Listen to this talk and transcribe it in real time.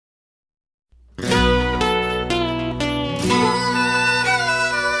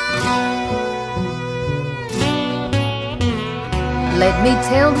let me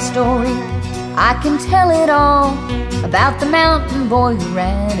tell the story. I can tell it all about the mountain boy who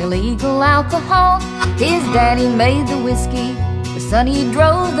ran illegal alcohol. His daddy made the whiskey, the son he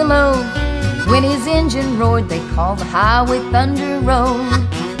drove the load. When his engine roared, they called the highway Thunder Road.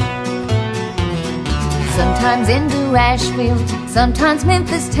 Sometimes into Asheville, sometimes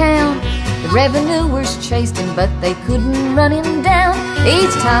Memphis town, the revenuers chased him, but they couldn't run him down.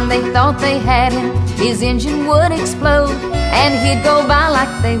 Each time they thought they had him, his engine would explode, and he'd go by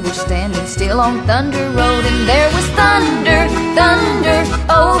like they were standing still on Thunder Road. And there was thunder, thunder,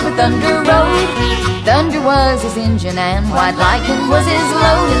 over Thunder Road. Thunder was his engine and white lightning was his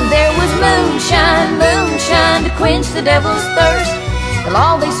load. And there was moonshine, moonshine to quench the devil's thirst. Well,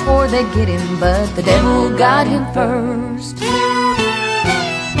 all they swore they'd get him, but the devil got him first.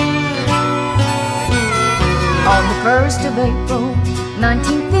 On the 1st of April,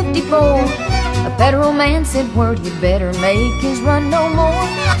 1954, a federal man said word he'd better make his run no more.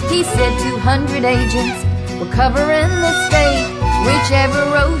 He said 200 agents were covering the state. Whichever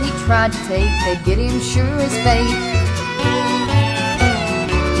road he tried to take, they'd get him sure as fate.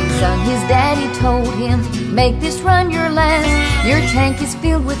 Son, his daddy told him, make this run your last. Your tank is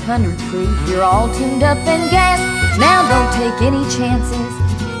filled with 100 proof, you're all tuned up and gassed. Now don't take any chances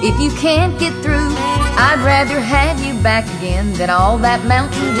if you can't get through. I'd rather have you back again than all that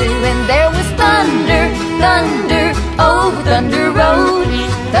Mountain Dew. And there was thunder, thunder, over Thunder Road.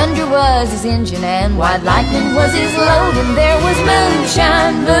 Thunder was his engine and white lightning was his load. And there was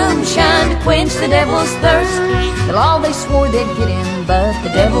moonshine, moonshine to quench the devil's thirst. Till all they swore they'd get him, but the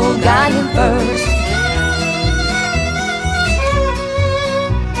devil got him first.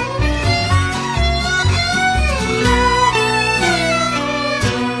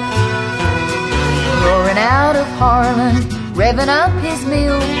 Roaring out of Harlan, revving up his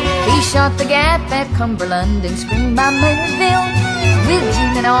mill, he shot the gap at Cumberland and screamed by Maynardville. With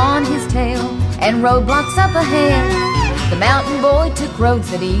G-men on his tail and roadblocks up ahead, the mountain boy took roads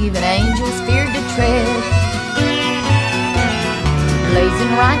that even angels feared to tread.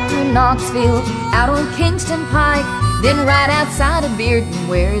 Blazing right through Knoxville, out on Kingston Pike, then right outside of Bearden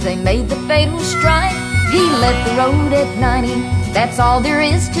where they made the fatal strike. He left the road at 90, that's all there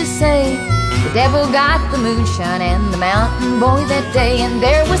is to say. The devil got the moonshine and the mountain boy that day. And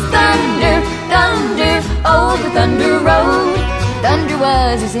there was thunder, thunder, over Thunder Road. Thunder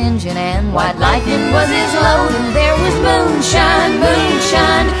was his engine and white lightning was his load. And there was moonshine,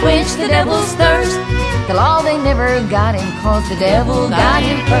 moonshine to quench the devil's thirst. Till all they never got him, cause the devil got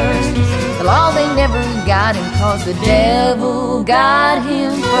him first. Till all they never got him, cause the devil got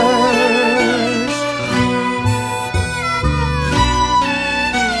him first.